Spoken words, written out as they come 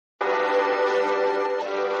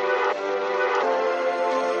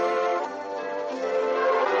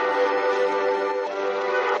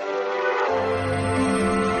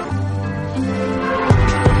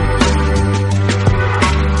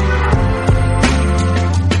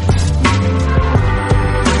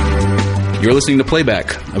You're listening to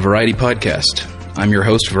Playback, a Variety podcast. I'm your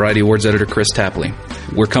host, Variety Awards editor Chris Tapley.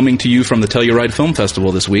 We're coming to you from the Telluride Film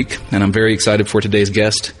Festival this week, and I'm very excited for today's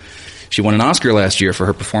guest. She won an Oscar last year for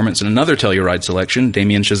her performance in another Telluride selection,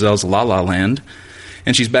 Damien Chazelle's La La Land,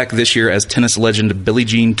 and she's back this year as tennis legend Billie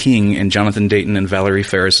Jean King in Jonathan Dayton and Valerie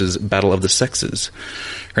Faris's Battle of the Sexes.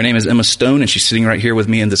 Her name is Emma Stone, and she's sitting right here with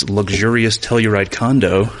me in this luxurious Telluride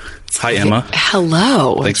condo. Hi, Emma.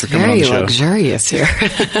 Hello. Thanks for coming on the show. Very luxurious here.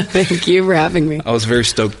 Thank you for having me. I was very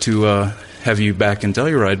stoked to have you back in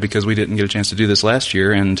Telluride because we didn't get a chance to do this last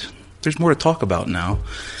year, and there's more to talk about now.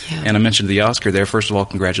 Yeah. And I mentioned the Oscar there. First of all,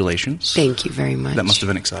 congratulations. Thank you very much. That must have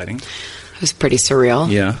been exciting. It was pretty surreal.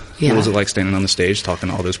 Yeah. What was it like standing on the stage talking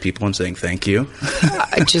to all those people and saying thank you?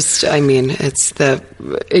 It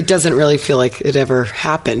doesn't really feel like it ever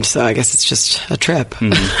happened, so I guess it's just a trip.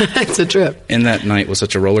 Mm-hmm. It's a trip. And that night was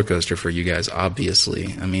such a roller coaster for you guys,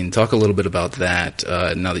 obviously. I mean, talk a little bit about that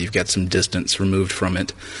now that you've got some distance removed from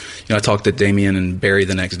it. You know, I talked to Damien and Barry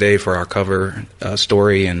the next day for our cover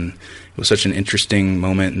story, and it was such an interesting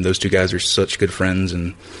moment, and those two guys are such good friends,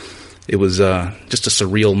 and it was just a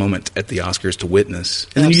surreal moment at the Oscars to witness.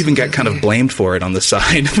 And then you even got kind of blamed for it on the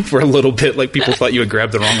side for a little bit, like people thought you had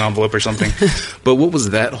grabbed the wrong envelope or something. But what was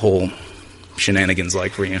that whole shenanigans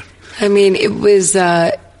like for you? I mean, it was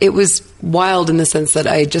wild in the sense that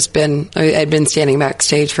I'd been standing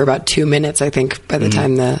backstage for about 2 minutes, I think, by the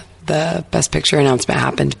time the Best Picture announcement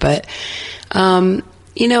happened. But,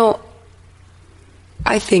 you know,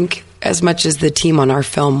 I think as much as the team on our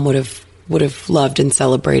film would have loved and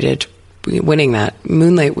celebrated winning that,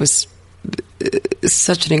 Moonlight was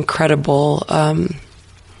such an incredible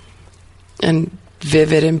and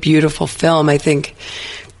vivid and beautiful film. I think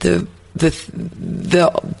the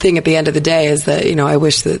thing at the end of the day is that, you know, I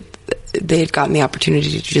wish that they had gotten the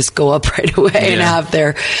opportunity to just go up right away and have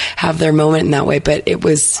their moment in that way. But it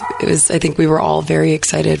was I think we were all very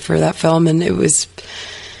excited for that film, and it was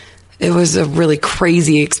a really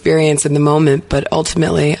crazy experience in the moment, but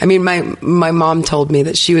ultimately, I mean, my mom told me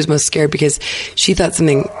that she was most scared because she thought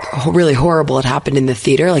something really horrible had happened in the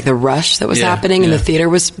theater, like the rush that was happening in the theater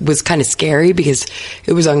was kind of scary because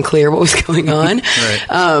it was unclear what was going on.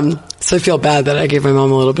 Right. So I feel bad that I gave my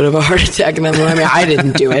mom a little bit of a heart attack in that moment. I mean, I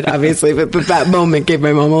didn't do it, obviously, but that moment gave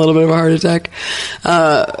my mom a little bit of a heart attack,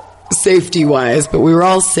 safety-wise, but we were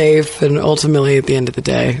all safe, and ultimately, at the end of the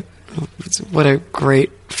day, what a great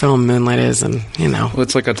film Moonlight is. And, you know, well,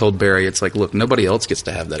 it's like I told Barry, it's like, look, nobody else gets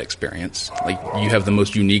to have that experience. Like, you have the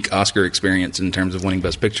most unique Oscar experience in terms of winning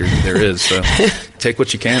Best Picture that there is, so take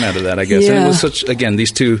what you can out of that, I guess. And it was such, again,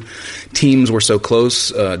 these two teams were so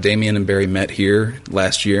close. Damien and Barry met here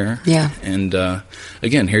last year, and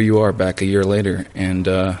again, here you are back a year later, and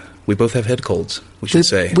we both have head colds, we should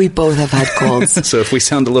say. We both have head colds. So if we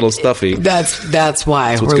sound a little stuffy, that's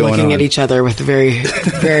why we're looking at each other with very,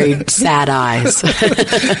 very sad eyes.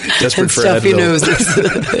 Desperate and for stuffy Advil.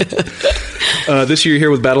 noses. This year you're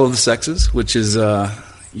here with Battle of the Sexes, which is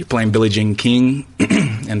you're playing Billie Jean King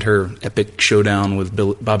and her epic showdown with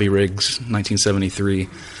Bobby Riggs, 1973.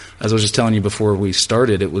 As I was just telling you before we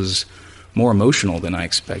started, it was more emotional than I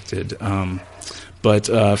expected. But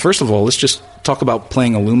first of all, let's just talk about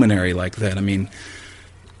playing a luminary like that. I mean,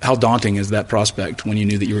 how daunting is that prospect when you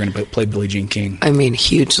knew that you were going to play Billie Jean King? I mean,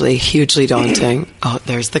 hugely, hugely daunting. Oh,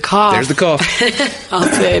 there's the cough. There's the cough. I'll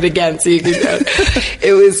say it again so you can know.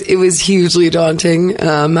 It was hugely daunting.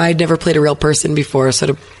 I'd never played a real person before, so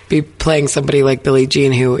to be playing somebody like Billie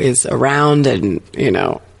Jean who is around and, you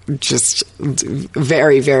know, just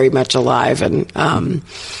very, very much alive and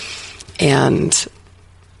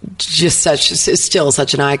just still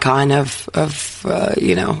such an icon of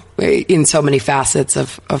you know, in so many facets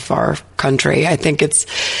of our country. I think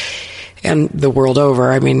and the world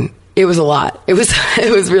over. I mean, it was a lot. It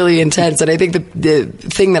was really intense. And I think the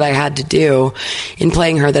thing that I had to do in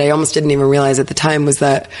playing her that I almost didn't even realize at the time was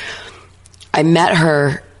that I met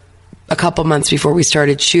her a couple months before we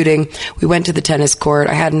started shooting. We went to the tennis court.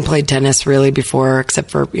 I hadn't played tennis really before,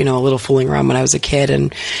 except for, you know, a little fooling around when I was a kid.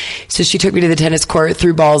 And so she took me to the tennis court,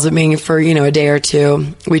 threw balls at me for, you know, a day or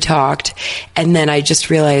two. We talked. And then I just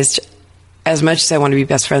realized, as much as I want to be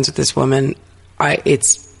best friends with this woman,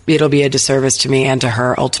 it'll be a disservice to me and to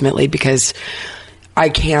her ultimately, because I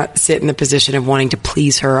can't sit in the position of wanting to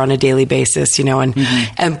please her on a daily basis, you know,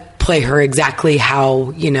 and play her exactly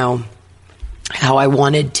how, you know, how I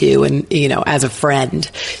wanted to, and, you know, as a friend.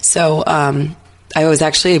 So I was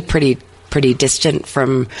actually pretty distant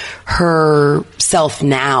from herself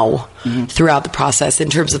now throughout the process in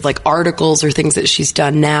terms of like articles or things that she's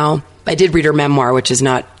done now. I did read her memoir, which is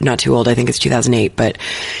not too old. I think it's 2008, but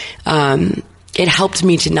it helped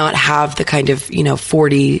me to not have the kind of,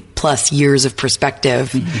 40 plus years of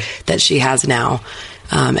perspective that she has now.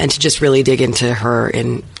 And to just really dig into her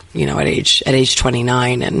in, at age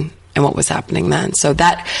 29 and what was happening then. So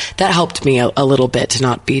that helped me a little bit to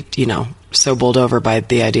not be, so bowled over by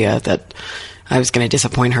the idea that I was going to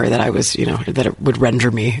disappoint her, that I was, that it would render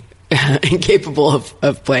me incapable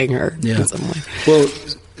of playing her in some way. Well,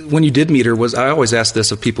 when you did meet her, I always ask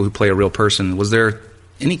this of people who play a real person, was there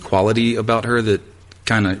any quality about her that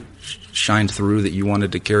kind of shined through that you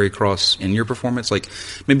wanted to carry across in your performance? Like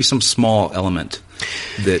maybe some small element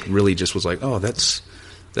that really just was like, oh, that's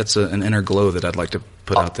an inner glow that I'd like to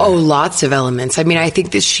put out there. Oh, lots of elements. I mean, I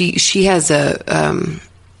think that she has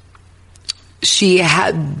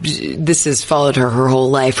this has followed her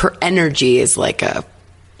whole life. Her energy is like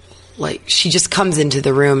she just comes into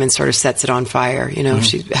the room and sort of sets it on fire.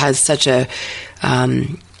 She has such a,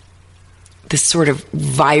 this sort of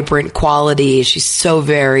vibrant quality. She's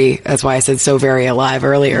that's why I said so very alive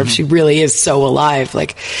earlier. She really is so alive.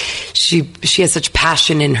 Like she has such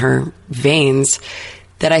passion in her veins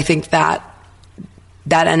that I think that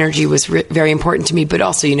energy was very important to me. But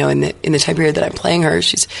also, in the time period that I'm playing her,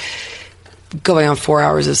 she's going on 4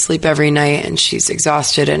 hours of sleep every night, and she's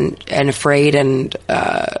exhausted and afraid, and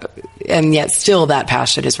yet still that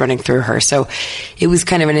passion is running through her. So it was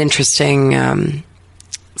kind of an interesting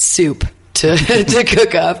soup to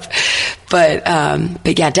cook up, but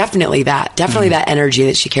yeah, definitely that energy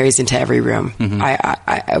that she carries into every room.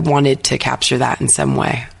 I wanted to capture that in some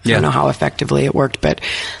way. I don't know how effectively it worked, but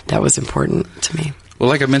that was important to me. Well,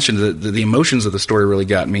 like I mentioned, the emotions of the story really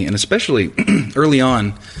got me, and especially early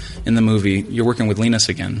on in the movie, you're working with Linus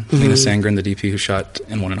again, Linus Sandgren, the DP who shot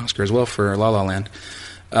and won an Oscar as well for La La Land.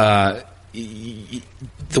 The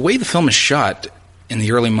way the film is shot in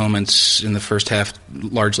the early moments in the first half,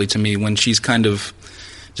 largely to me, when she's kind of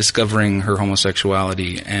discovering her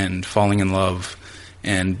homosexuality and falling in love,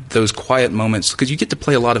 and those quiet moments, because you get to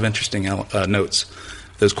play a lot of interesting notes,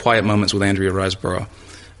 those quiet moments with Andrea Riseborough.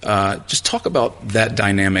 Just talk about that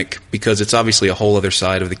dynamic, because it's obviously a whole other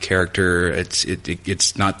side of the character.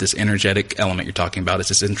 It's not this energetic element you're talking about. It's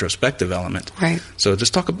this introspective element. Right. So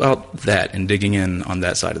just talk about that and digging in on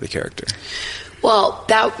that side of the character. Well,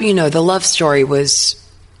 that, the love story was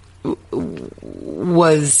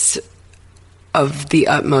of the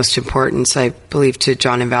utmost importance, I believe, to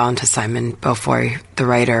John and Val and to Simon Beaufoy, the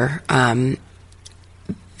writer.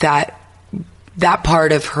 That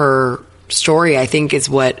part of her story, I think, is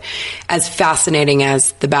what, as fascinating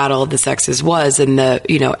as the Battle of the Sexes was, and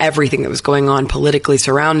the everything that was going on politically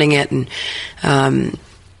surrounding it, and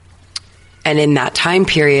in that time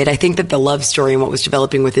period, I think that the love story and what was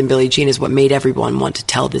developing within Billie Jean is what made everyone want to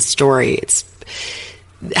tell this story. It's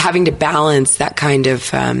having to balance that kind of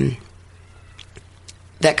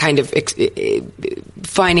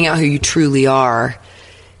finding out who you truly are,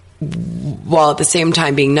 while at the same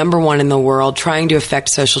time being number one in the world, trying to affect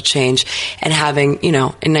social change, and having, in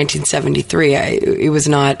 1973, it was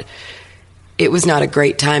not a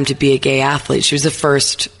great time to be a gay athlete. She was the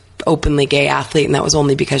first openly gay athlete, and that was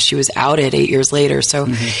only because she was outed 8 years later. So,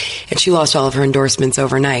 and she lost all of her endorsements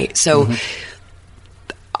overnight. So,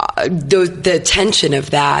 the tension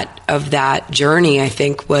of that journey, I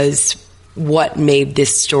think, was what made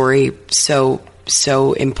this story so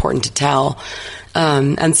important to tell.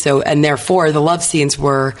 And therefore the love scenes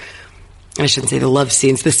were, I shouldn't say the love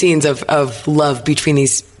scenes, the scenes of love between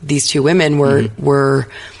these two women were,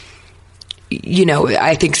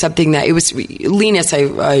 I think something that it was Linus.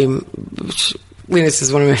 Linus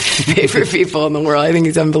is one of my favorite people in the world. I think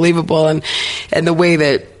he's unbelievable. And the way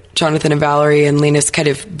that Jonathan and Valerie and Linus kind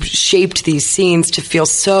of shaped these scenes to feel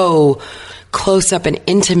so close up and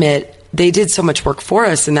intimate. They did so much work for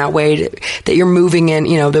us in that way that you're moving in,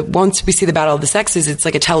 that once we see the Battle of the Sexes, it's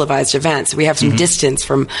like a televised event. So we have some distance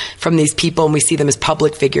from these people, and we see them as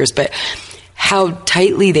public figures. But how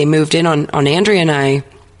tightly they moved in on Andrea and I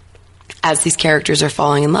as these characters are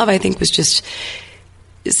falling in love, I think was just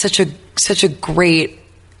such a great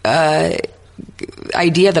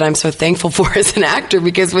idea that I'm so thankful for as an actor,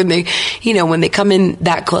 because when they come in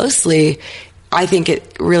that closely, I think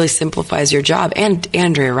it really simplifies your job. And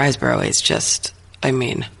Andrea Riseborough is just,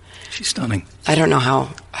 she's stunning. I don't know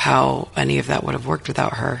how any of that would have worked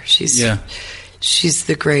without her. She's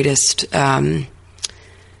the greatest.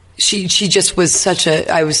 She just was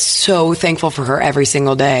I was so thankful for her every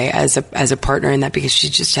single day as a partner in that, because she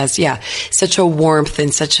just has, such a warmth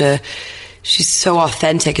and she's so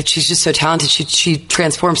authentic, and she's just so talented. She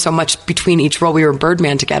transformed so much between each role. We were in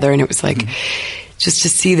Birdman together, and it was like, just to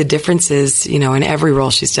see the differences, in every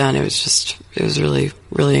role she's done, it was really,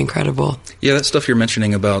 really incredible. Yeah, that stuff you're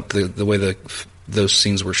mentioning about the way those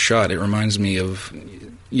scenes were shot, it reminds me of,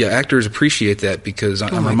 actors appreciate that because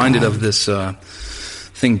I'm reminded of this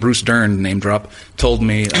thing Bruce Dern, name drop, told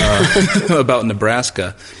me about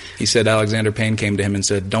Nebraska. He said Alexander Payne came to him and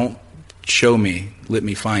said, "Don't show me, let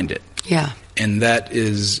me find it." Yeah. And that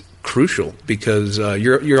is crucial because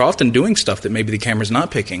you're often doing stuff that maybe the camera's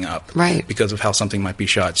not picking up, right? Because of how something might be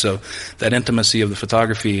shot. So that intimacy of the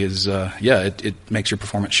photography is, it makes your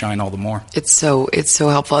performance shine all the more. It's so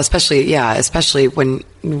helpful, especially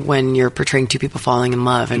when you're portraying two people falling in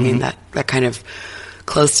love. I mean, that kind of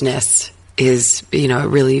closeness is, it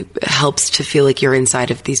really helps to feel like you're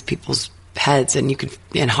inside of these people's heads and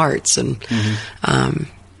hearts, and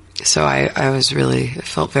so I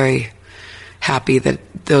felt very happy that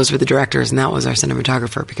those were the directors and that was our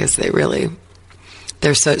cinematographer, because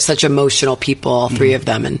they're such emotional people, all three of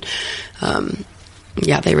them, and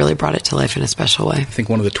they really brought it to life in a special way. I think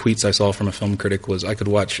one of the tweets I saw from a film critic was, "I could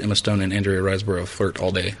watch Emma Stone and Andrea Riseborough flirt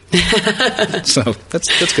all day." So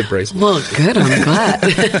that's good praise. Well, good. I'm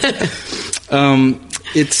glad.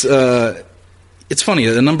 It's funny,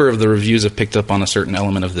 a number of the reviews have picked up on a certain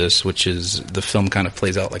element of this, which is the film kind of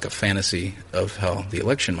plays out like a fantasy of how the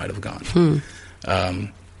election might have gone.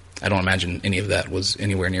 I don't imagine any of that was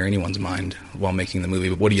anywhere near anyone's mind while making the movie,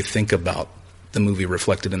 but what do you think about the movie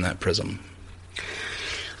reflected in that prism?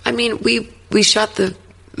 I mean, we shot the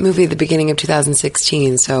movie at the beginning of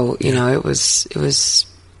 2016, so, it was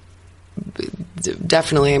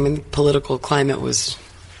definitely, political climate was,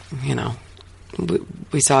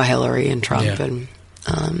 we saw Hillary and Trump, and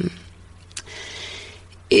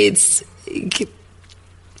it's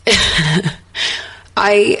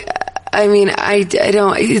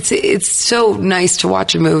it's so nice to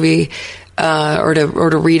watch a movie or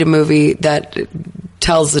to read a movie that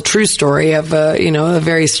tells the true story of a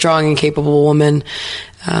very strong and capable woman,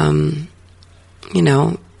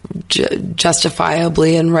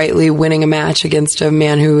 justifiably and rightly winning a match against a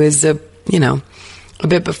man who is a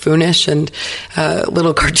bit buffoonish and a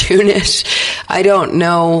little cartoonish. I don't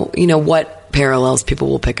know, what parallels people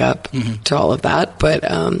will pick up to all of that, but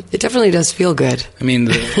it definitely does feel good. I mean,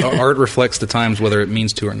 the art reflects the times, whether it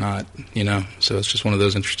means to or not, so it's just one of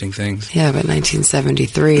those interesting things. Yeah, but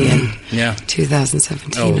 1973 and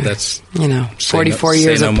 2017. Oh, that's 44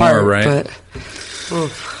 years apart, more, right?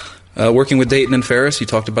 But working with Dayton and Ferris, you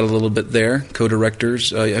talked about it a little bit there. Co-directors.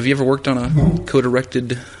 Have you ever worked on a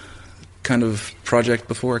co-directed kind of project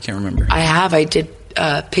before? I can't remember. I have. I did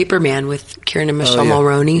Paperman with Kieran and Michelle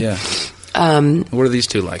Mulroney. Yeah. What are these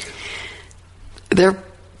two like?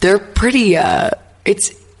 They're pretty.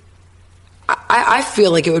 I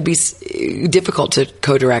feel like it would be difficult to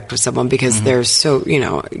co-direct with someone because they're so,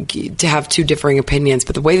 to have two differing opinions.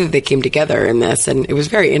 But the way that they came together in this, and it was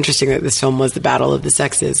very interesting that this film was the battle of the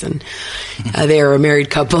sexes, and they are a married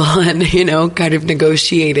couple, and kind of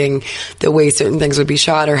negotiating the way certain things would be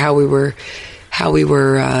shot or how we were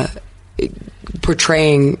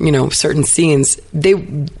portraying, certain scenes. They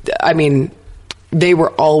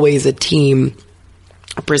were always a team,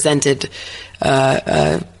 presented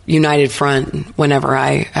a united front whenever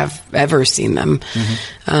I have ever seen them.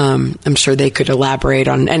 I'm sure they could elaborate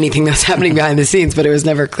on anything that's happening behind the scenes, but it was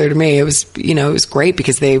never clear to me. It was, it was great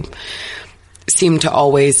because they seemed to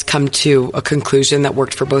always come to a conclusion that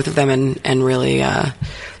worked for both of them, and really,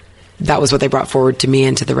 that was what they brought forward to me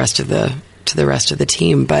and to the rest of the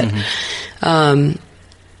team. But,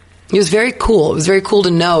 it was very cool. It was very cool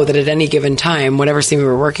to know that at any given time, whatever scene we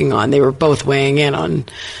were working on, they were both weighing in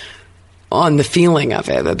on the feeling of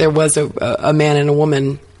it, that there was a man and a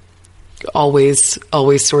woman always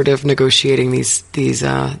sort of negotiating these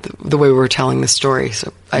the way we were telling the story.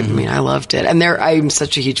 So I loved it, and I'm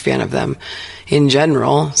such a huge fan of them in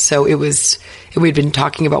general. So we'd been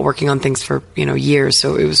talking about working on things for years.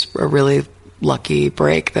 So it was a really lucky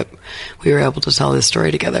break that we were able to tell this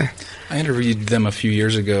story together. I interviewed them a few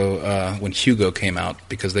years ago when Hugo came out,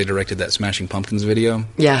 because they directed that Smashing Pumpkins video.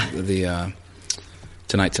 Yeah. The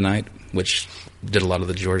Tonight, which did a lot of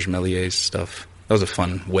the Georges Méliès stuff. That was a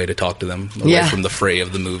fun way to talk to them away from the fray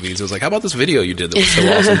of the movies. It was like, how about this video you did that was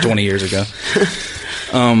so awesome 20 years ago?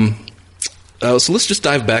 So let's just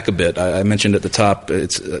dive back a bit. I mentioned at the top,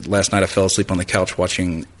 last night I fell asleep on the couch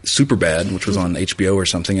watching Superbad, which was on HBO or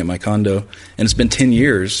something at my condo, and it's been 10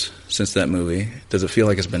 years since that movie. Does it feel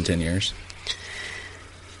like it's been 10 years?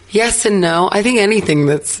 Yes and no. I think anything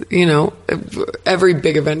that's, every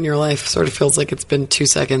big event in your life sort of feels like it's been 2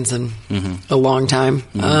 seconds and a long time.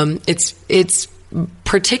 It's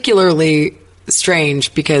particularly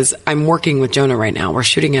strange because I'm working with Jonah right now. We're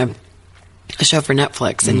shooting a a show for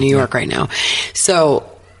Netflix in New York right now. So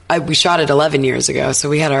we shot it 11 years ago. So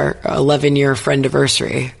we had our 11-year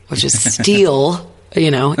friendiversary, which is Steel.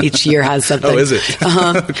 Each year has something. Oh, is it?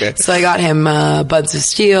 Okay. So I got him Buds of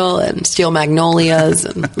Steel and Steel Magnolias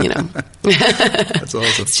and, That's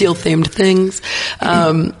awesome. Steel-themed things.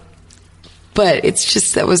 But it's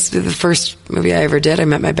just, that was the first movie I ever did. I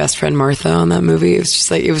met my best friend Martha on that movie. It was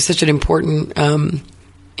just like, it was such an important,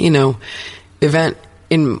 event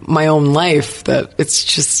in my own life that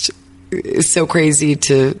it's so crazy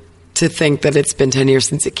to think that it's been 10 years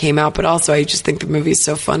since it came out, but also I just think the movie is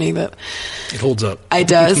so funny that it holds up. It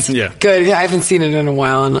does. Yeah. Good. I haven't seen it in a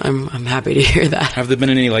while, and I'm happy to hear that. Have there been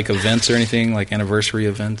any like events or anything, like anniversary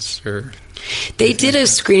events or? They did a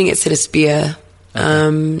screening at Cinespia,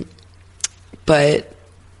 but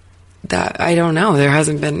that I don't know. There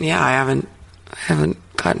hasn't been. Yeah, I haven't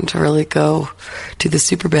gotten to really go to the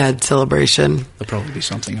Superbad celebration. There'll probably be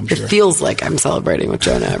something, I'm sure. It feels like I'm celebrating with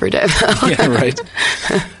Jonah every day. Yeah, right.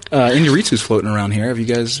 Inarritu's floating around here. Have you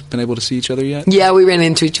guys been able to see each other yet? Yeah, we ran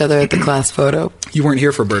into each other at the class photo. You weren't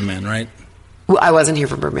here for Birdman, right? Well, I wasn't here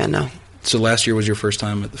for Birdman, no. So last year was your first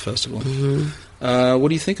time at the festival. Mm-hmm. What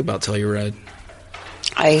do you think about Telluride?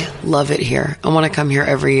 I love it here. I want to come here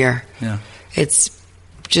every year. Yeah. It's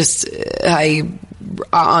just,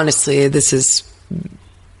 honestly, this is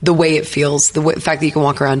the way it feels, the fact that you can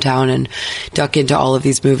walk around town and duck into all of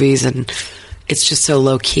these movies, and it's just so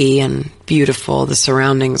low key and beautiful. The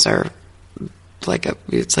surroundings are it's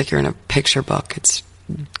like you're in a picture book. It's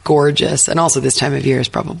gorgeous, and also this time of year is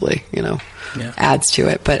probably adds to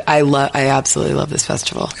it. But I absolutely love this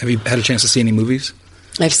festival. Have you had a chance to see any movies?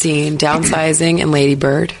 I've seen Downsizing and Lady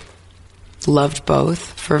Bird. Loved both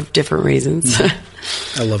for different reasons.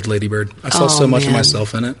 I loved Lady Bird. I saw so much of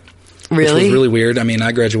myself in it. Really? Which was really weird. I mean,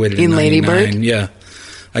 I graduated in 99. Lady Bird? Yeah.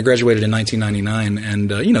 I graduated in 1999, and,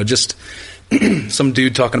 just some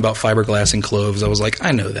dude talking about fiberglass and cloves. I was like,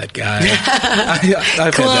 I know that guy.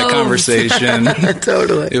 I've had that conversation.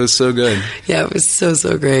 Totally. It was so good. Yeah, it was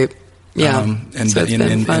so great. Yeah. And so it's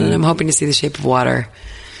been fun, and I'm hoping to see The Shape of Water.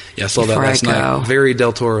 Yeah, I saw that last night. Very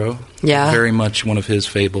Del Toro. Yeah. Very much one of his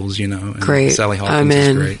fables, And great. Sally Hawkins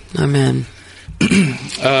is great. I'm in.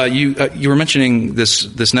 You were mentioning this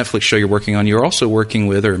Netflix show you're working on. You're also working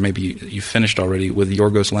with, or maybe you finished already, with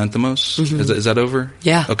Yorgos Lanthimos. Mm-hmm. Is that over?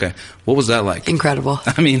 Yeah. Okay. What was that like? Incredible.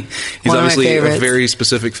 I mean, he's obviously a very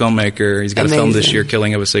specific filmmaker. He's got a film this year,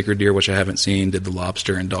 Killing of a Sacred Deer, which I haven't seen. Did The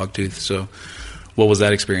Lobster and Dogtooth. So, what was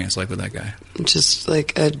that experience like with that guy? Just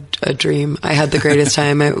like a dream. I had the greatest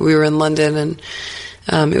time. We were in London, and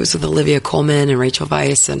it was with Olivia Colman and Rachel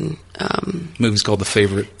Weisz, and movie's called The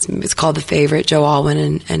Favorite. It's called The Favorite. Joe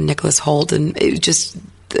Alwyn and Nicholas Hoult, and it just,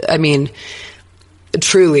 I mean,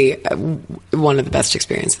 truly one of the best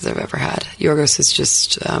experiences I've ever had. Yorgos is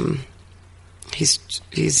just, he's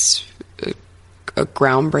a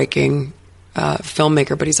groundbreaking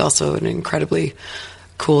filmmaker, but he's also an incredibly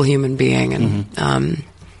cool human being, and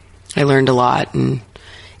I learned a lot, and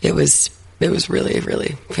it was really,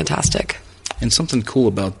 really fantastic. And something cool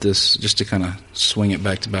about this, just to kind of swing it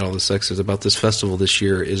back to Battle of the Sexes, about this festival this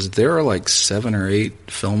year, is there are like 7 or 8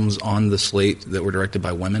 films on the slate that were directed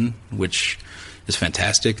by women, which is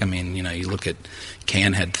fantastic. I mean, you look at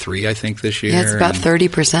Cannes had 3, I think, this year. Yeah, it's about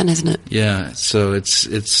 30%, isn't it? Yeah, so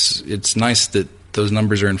it's nice that those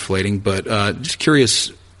numbers are inflating. But just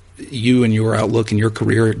curious, you and your outlook in your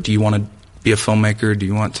career, do you want to be a filmmaker? Do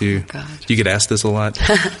you want to? Do you get asked this a lot?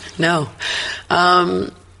 No.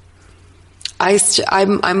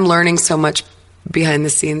 I'm learning so much behind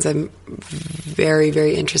the scenes. I'm very,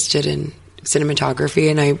 very interested in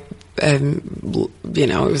cinematography, and it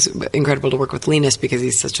was incredible to work with Linus because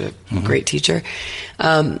he's such a great teacher.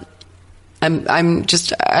 I'm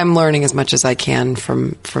learning as much as I can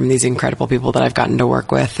from these incredible people that I've gotten to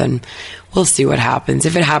work with, and we'll see what happens.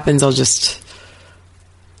 If it happens, I'll just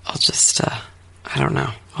I don't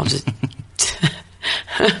know. I'll just.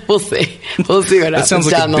 We'll see. We'll see what happens. That sounds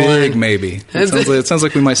like down a the big line. Maybe. It sounds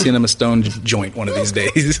like we might see an Emma Stone joint one of these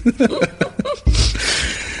days.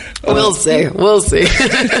 We'll see. We'll see.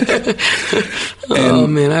 Oh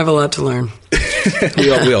man, I have a lot to learn.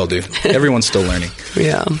 we all do. Everyone's still learning.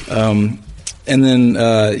 Yeah. And then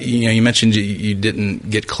you mentioned you didn't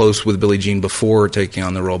get close with Billie Jean before taking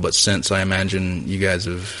on the role, but since, I imagine you guys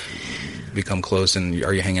have become close. And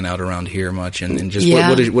are you hanging out around here much? And just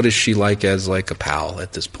what is she like as like a pal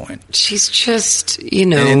at this point? She's just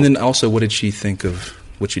And then also, what did she think of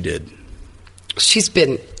what you did? She's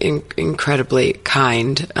been incredibly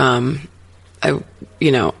kind.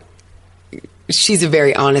 She's a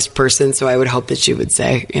very honest person, so I would hope that she would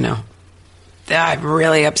say, I'm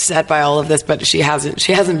really upset by all of this, but she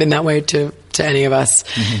hasn't been that way to to any of us,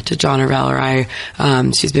 to John or Val or I.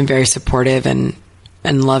 She's been very supportive and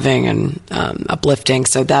loving and uplifting.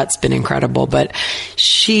 So that's been incredible. But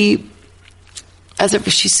she's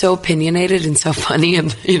so opinionated and so funny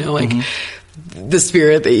and, the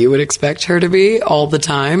spirit that you would expect her to be all the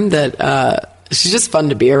time, that she's just fun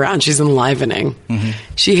to be around. She's enlivening.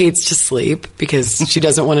 She hates to sleep because she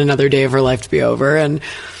doesn't want another day of her life to be over. And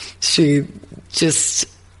she just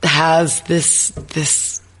has this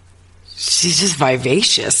she's just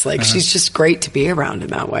vivacious. Like she's just great to be around in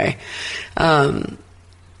that way.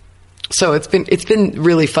 So it's been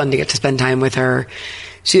really fun to get to spend time with her.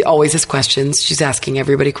 She always has questions. She's asking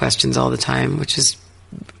everybody questions all the time, which is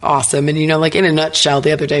awesome. And, like in a nutshell,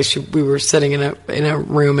 the other day we were sitting in a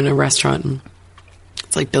room in a restaurant, and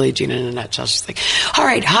it's like Billie Jean in a nutshell. She's like, all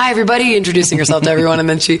right, hi, everybody, introducing herself to everyone. And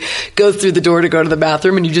then she goes through the door to go to the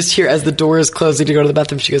bathroom, and you just hear as the door is closing to go to the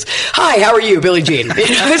bathroom, she goes, hi, how are you, Billie Jean?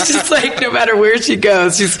 It's just like no matter where she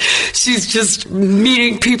goes, she's just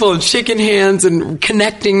meeting people and shaking hands and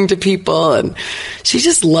connecting to people. And she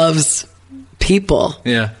just loves people.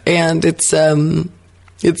 Yeah. And it's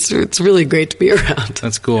really great to be around.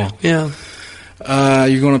 That's cool. Yeah.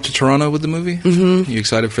 You're going up to Toronto with the movie? Mm-hmm. You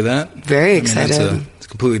excited for that? Very excited. It's a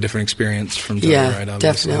completely different experience from Telluride,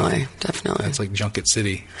 obviously. Definitely. It's like Junket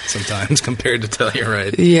City sometimes compared to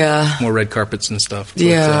Telluride. Yeah. More red carpets and stuff. But,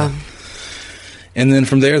 yeah. And then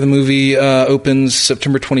from there, the movie opens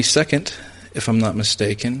September 22nd, if I'm not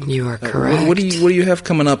mistaken. You are correct. What do you have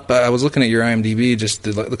coming up? I was looking at your IMDb, just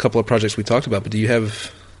the couple of projects we talked about, but do you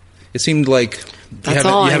have... It seemed like you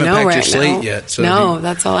haven't packed your slate yet. So no,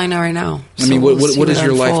 that's all I know right now. I mean, what is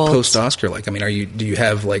your life post-Oscar like? I mean, do you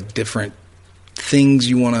have like different things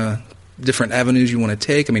different avenues you want to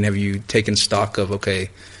take? I mean, have you taken stock of,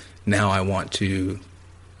 okay, now I want to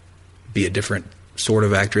be a different sort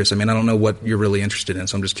of actress? I mean, I don't know what you're really interested in,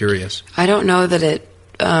 so I'm just curious. I don't know that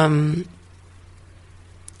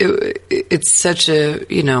it's such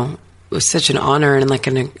a, it was such an honor and like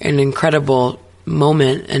an incredible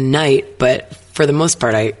moment and night, but for the most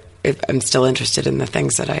part, I'm still interested in the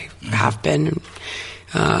things that I have been,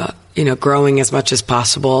 growing as much as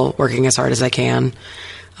possible, working as hard as I can,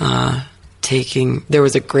 there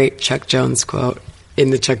was a great Chuck Jones quote in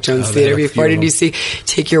the Chuck Jones Theater before. Did you see,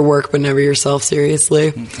 take your work, but never yourself seriously?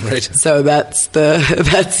 Right. So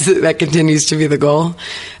that continues to be the goal.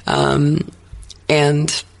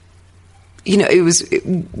 And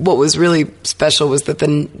what was really special was that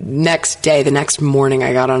the next morning,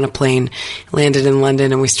 I got on a plane, landed in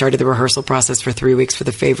London, and we started the rehearsal process for 3 weeks for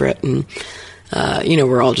The Favorite. And,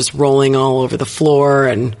 we're all just rolling all over the floor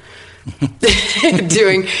and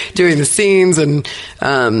doing the scenes and,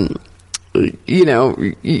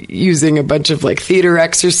 using a bunch of like theater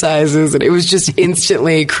exercises. And it was just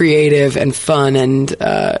instantly creative and fun. And,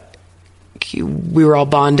 we were all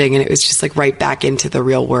bonding, and it was just like right back into the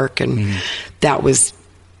real work. And that was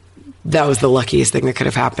the luckiest thing that could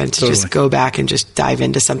have happened, to just go back and just dive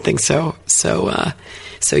into something so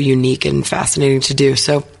unique and fascinating to do.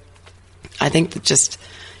 So I think that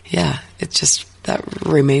that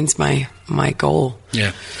remains my goal.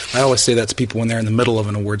 Yeah. I always say that to people when they're in the middle of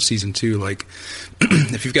an award season too. Like,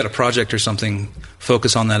 if you've got a project or something,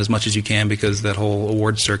 focus on that as much as you can, because that whole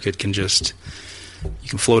award circuit you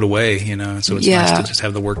can float away, so it's nice to just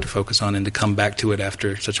have the work to focus on and to come back to it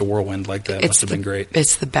after such a whirlwind like that. Must have been great.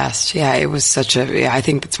 It's the best. Yeah, it was I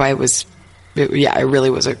think that's why it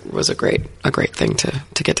really was a great thing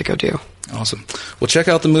to get to go do. Awesome. Well, check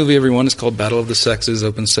out the movie, everyone. It's called Battle of the Sexes,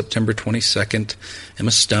 opens September 22nd.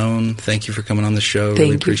 Emma Stone, thank you for coming on the show.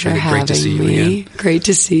 Really appreciate it. Great to see you again. Great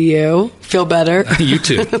to see you. Feel better. You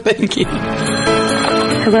too. Thank you.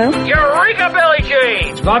 Hello? Eureka, Billie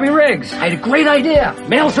Jean! It's Bobby Riggs. I had a great idea.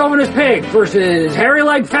 Male chauvinist pig versus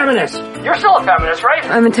hairy-legged feminist. You're still a feminist, right?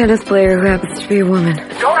 I'm a tennis player who happens to be a woman.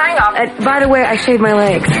 Don't hang up. By the way, I shaved my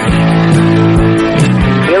legs.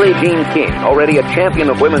 Billie Jean King, already a champion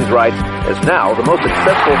of women's rights, is now the most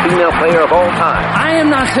successful female player of all time. I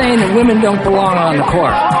am not saying that women don't belong on the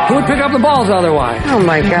court. Who would pick up the balls otherwise? Oh,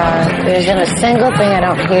 my God. There isn't a single thing I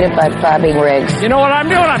don't hate about Bobby Riggs. You know what I'm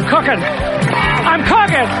doing? I'm cooking.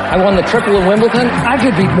 I won the triple at Wimbledon. I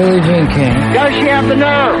could beat Billie Jean King. Does she have the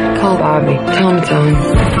nerve? Call Bobby. Tell him it's on.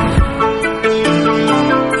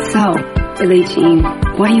 So, Billie Jean,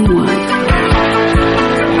 what do you want?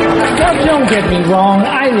 Don't get me wrong.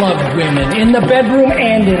 I love women in the bedroom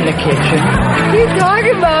and in the kitchen. What are you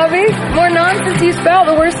talking, Bobby? The more nonsense you spell,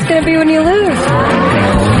 the worse it's going to be when you lose.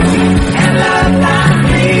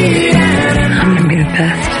 I'm going to be the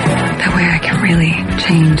best. That way I can really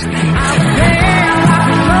change things.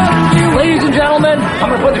 Ladies and gentlemen, I'm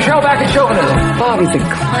going to put the show back in chauvinism. Bobby's a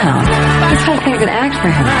clown. This This whole thing's an act for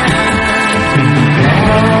him.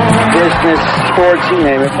 Business, sports, you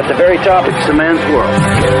name it. At the very top, it's the man's world.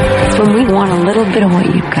 It's when we want a little bit of what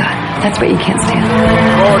you've got. That's what you can't stand.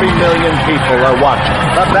 40 million people are watching.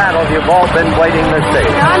 The battle you've all been waiting to see.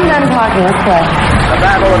 I'm done talking. Let's play. The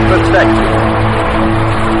battle of the sexes.